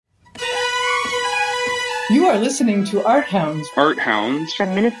You are listening to Art Hounds. Art Hounds.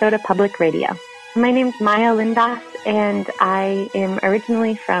 From Minnesota Public Radio. My name's Maya Lindas, and I am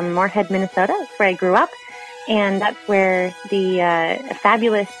originally from Moorhead, Minnesota. That's where I grew up. And that's where the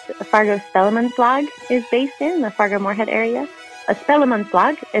fabulous Fargo Spellemannslag is based in, the Fargo-Moorhead area. A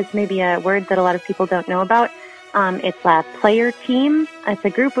Spellemannslag is maybe a word that a lot of people don't know about. It's a player team. It's a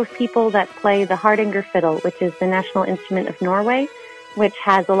group of people that play the Hardanger fiddle, which is the national instrument of Norway, which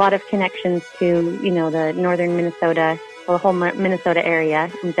has a lot of connections to, the northern Minnesota, well, the whole Minnesota area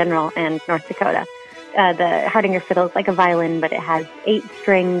in general, and North Dakota. The Hardanger fiddle is like a violin, but it has 8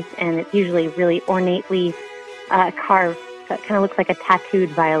 strings, and it's usually really ornately carved, so it kind of looks like a tattooed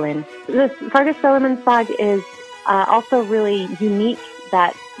violin. The Fargo Spellemannslag is also really unique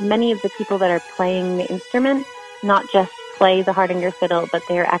that many of the people that are playing the instrument not just play the Hardanger fiddle, but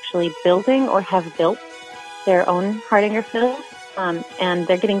they are actually building or have built their own Hardanger fiddle, and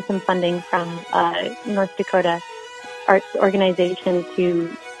they're getting some funding from North Dakota Arts Organization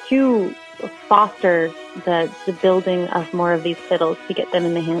to foster the building of more of these fiddles to get them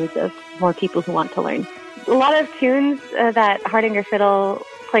in the hands of more people who want to learn. A lot of tunes that Hardanger fiddle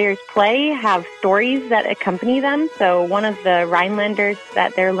players play have stories that accompany them. So one of the Rhinelanders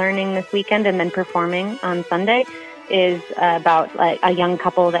that they're learning this weekend and then performing on Sunday is about like a young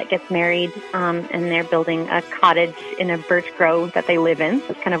couple that gets married, and they're building a cottage in a birch grove that they live in. So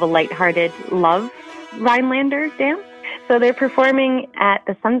it's kind of a lighthearted love Rhinelander dance. So they're performing at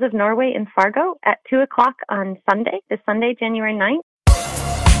the Sons of Norway in Fargo at 2 o'clock on Sunday, this Sunday, January 9th.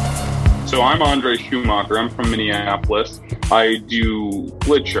 So I'm Andre Schumacher. I'm from Minneapolis. I do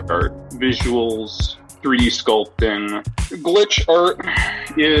glitch art, visuals, 3D sculpting. Glitch art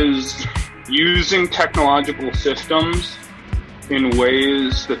is using technological systems in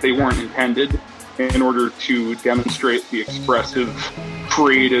ways that they weren't intended in order to demonstrate the expressive,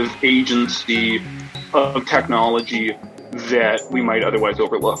 creative agency of technology that we might otherwise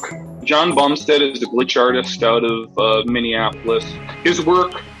overlook. John Bumstead is a glitch artist out of Minneapolis. His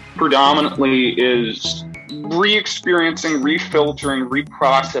work predominantly is re-experiencing, refiltering,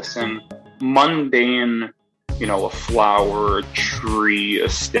 reprocessing mundane, a flower, a tree, a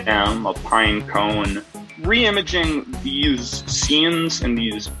stem, a pine cone, re-imaging these scenes and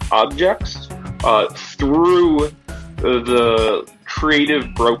these objects through the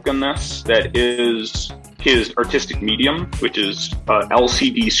creative brokenness that is his artistic medium, which is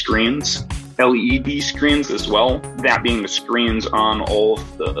LCD screens, LED screens as well, that being the screens on all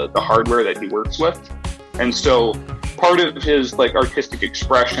of the hardware that he works with. And so part of his artistic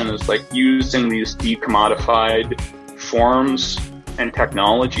expression is using these decommodified forms and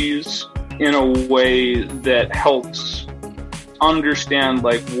technologies in a way that helps understand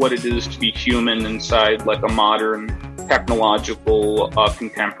what it is to be human inside a modern technological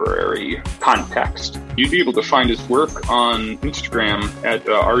contemporary context. You'd be able to find his work on Instagram at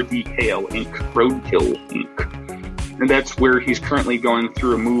RDKL Inc., Roadkill Inc. And that's where he's currently going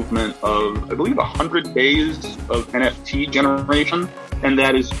through a movement of, I believe, 100 days of NFT generation. And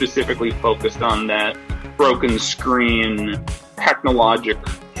that is specifically focused on that broken screen, technologic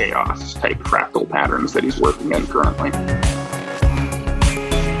chaos type fractal patterns that he's working in currently.